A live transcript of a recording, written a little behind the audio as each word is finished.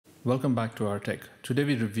Welcome back to rTech. Today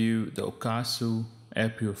we review the Okaysou air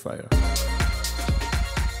purifier.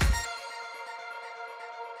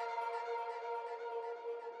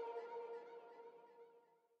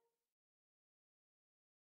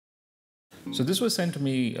 So this was sent to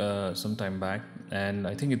me some time back, and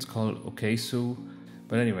I think it's called Okaysou.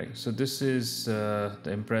 But anyway, so this is the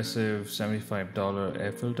impressive $75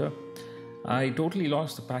 air filter. I totally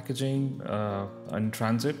lost the packaging in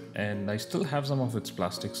transit, and I still have some of its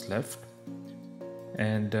plastics left.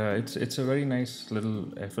 And it's a very nice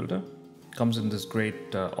little air filter. Comes in this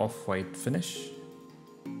great off-white finish.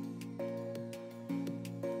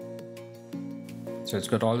 So it's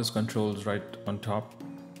got all its controls right on top.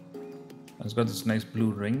 It's got this nice blue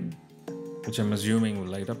ring, which I'm assuming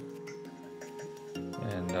will light up.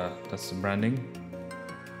 And that's the branding.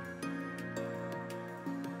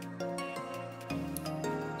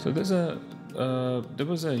 So there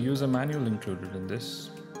was a user manual included in this,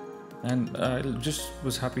 and I just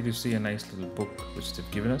was happy to see a nice little book which they've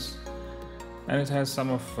given us, and it has some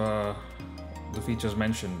of the features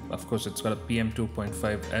mentioned. Of course, it's got a PM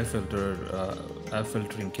 2.5 air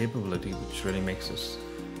filtering capability, which really makes this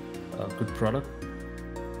a good product.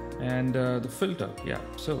 And the filter, yeah.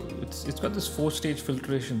 So it's got this 4-stage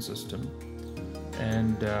filtration system,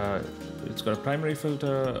 and it's got a primary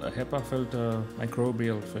filter, a HEPA filter,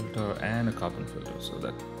 microbial filter, and a carbon filter. So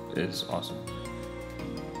that is awesome.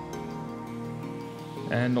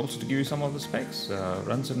 And also to give you some of the specs,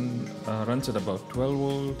 runs at about 12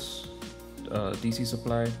 volts, DC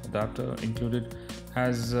supply, adapter included,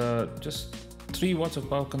 has just 3 watts of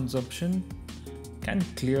power consumption, can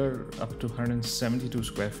clear up to 172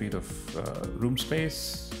 square feet of room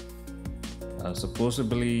space,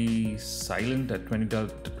 supposedly silent at 20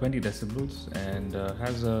 decibels, and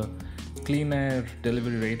has a clean air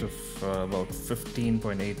delivery rate of about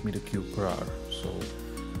 15.8 meter cube per hour. So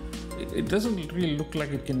it doesn't really look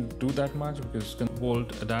like it can do that much, because it's a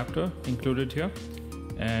volt adapter included here,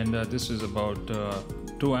 and this is about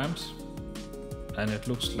 2 amps, and it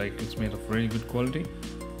looks like it's made of really good quality.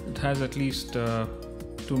 It has at least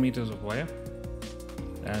 2 meters of wire,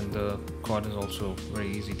 and the cord is also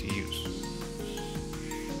very easy to use.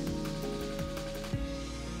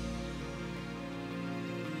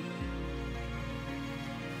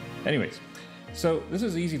 Anyways, so this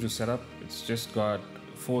is easy to set up. It's just got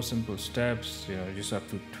 4 simple steps. You just have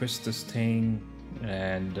to twist this thing,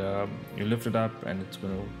 and you lift it up, and it's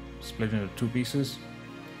going to split into 2 pieces.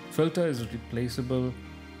 Filter is replaceable,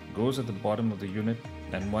 goes at the bottom of the unit,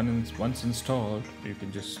 and once installed, you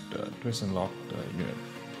can just twist and lock the unit.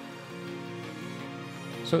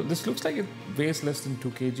 So this looks like it weighs less than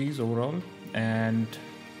 2 kgs overall, and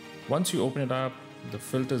once you open it up, the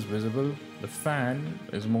filter is visible. The fan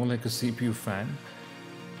is more like a CPU fan,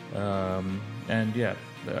 and yeah,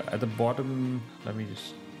 at the bottom, let me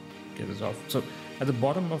just get this off. So at the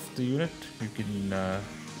bottom of the unit, you can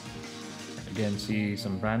again see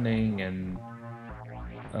some branding and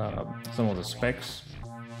some of the specs.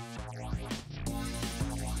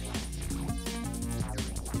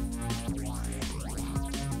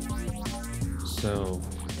 So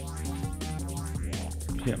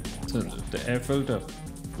yeah, so the air filter,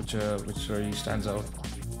 which really stands out,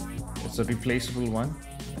 it's a replaceable one,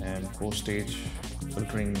 and 4-stage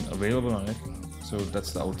filtering available on it. So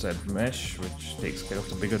that's the outside mesh, which takes care of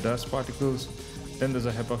the bigger dust particles. Then there's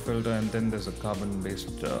a HEPA filter, and then there's a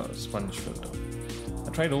carbon-based sponge filter. I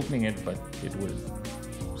tried opening it, but it wouldn't.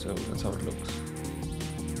 So that's how it looks.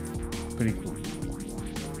 Pretty cool.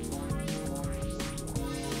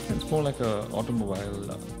 It's more like a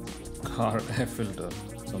automobile car air filter.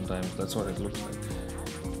 Sometimes that's what it looks like.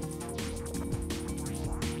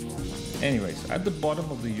 Anyways, at the bottom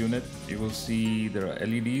of the unit, you will see there are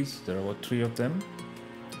LEDs. There are about 3 of them.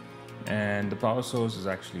 And the power source is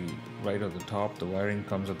actually right at the top. The wiring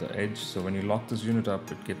comes at the edge. So when you lock this unit up,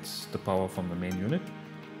 it gets the power from the main unit.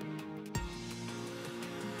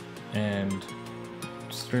 And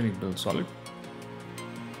it's really built solid.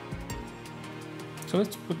 So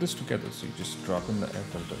let's put this together. So you just drop in the air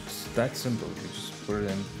filter. It's that simple. You just put it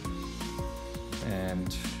in,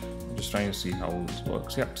 and I'm just trying to see how this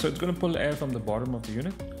works. Yeah, so it's going to pull air from the bottom of the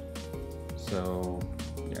unit. So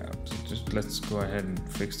yeah, so just let's go ahead and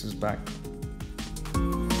fix this back.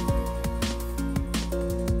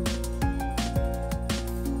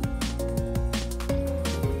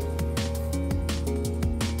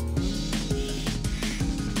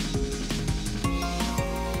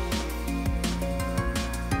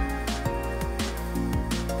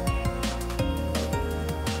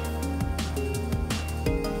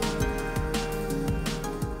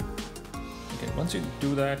 Once you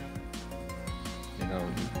do that,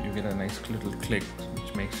 you you get a nice little click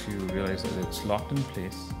which makes you realize that it's locked in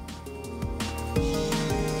place.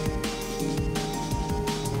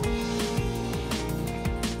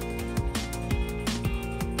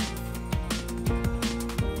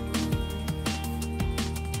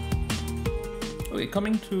 Okay,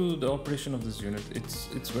 coming to the operation of this unit,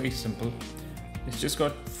 it's very simple. It's just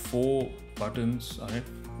got 4 buttons on it,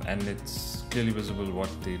 and it's clearly visible what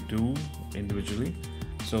they do individually.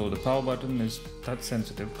 So the power button is touch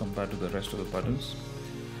sensitive compared to the rest of the buttons.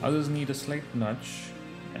 Others need a slight nudge,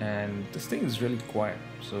 and this thing is really quiet.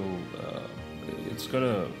 So it's got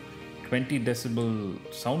a 20 decibel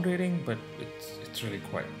sound rating, but it's really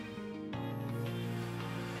quiet.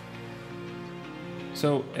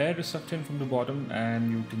 So air is sucked in from the bottom,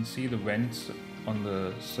 and you can see the vents on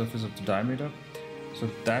the surface of the diameter. So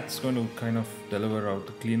that's going to kind of deliver out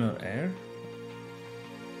the cleaner air.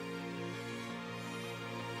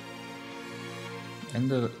 And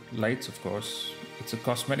the lights, of course, it's a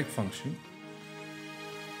cosmetic function.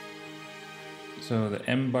 So the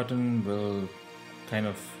M button will kind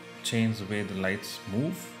of change the way the lights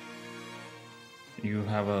move. You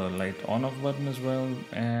have a light on off button as well,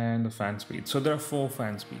 and the fan speed. So there are 4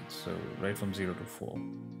 fan speeds, so right from 0 to 4.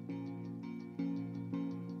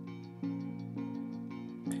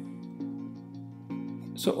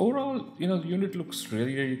 So overall, the unit looks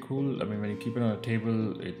really, really cool. I mean, when you keep it on a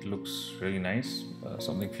table, it looks really nice,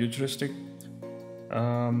 something futuristic.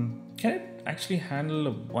 Can it actually handle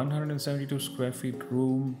a 172 square feet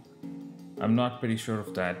room? I'm not pretty sure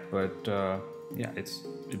of that, but yeah,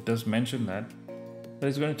 it does mention that. But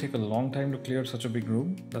it's going to take a long time to clear such a big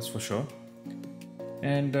room, that's for sure.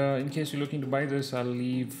 And in case you're looking to buy this, I'll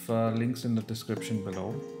leave links in the description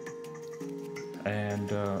below.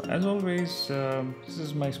 And as always, this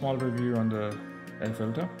is my small review on the air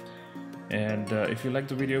filter. And if you like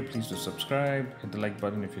the video, please do subscribe, hit the like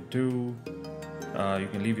button if you do. You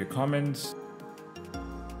can leave your comments.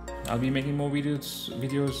 I'll be making more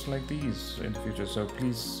videos like these in the future, so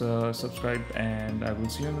please subscribe, and I will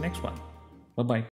see you in the next one. Bye bye.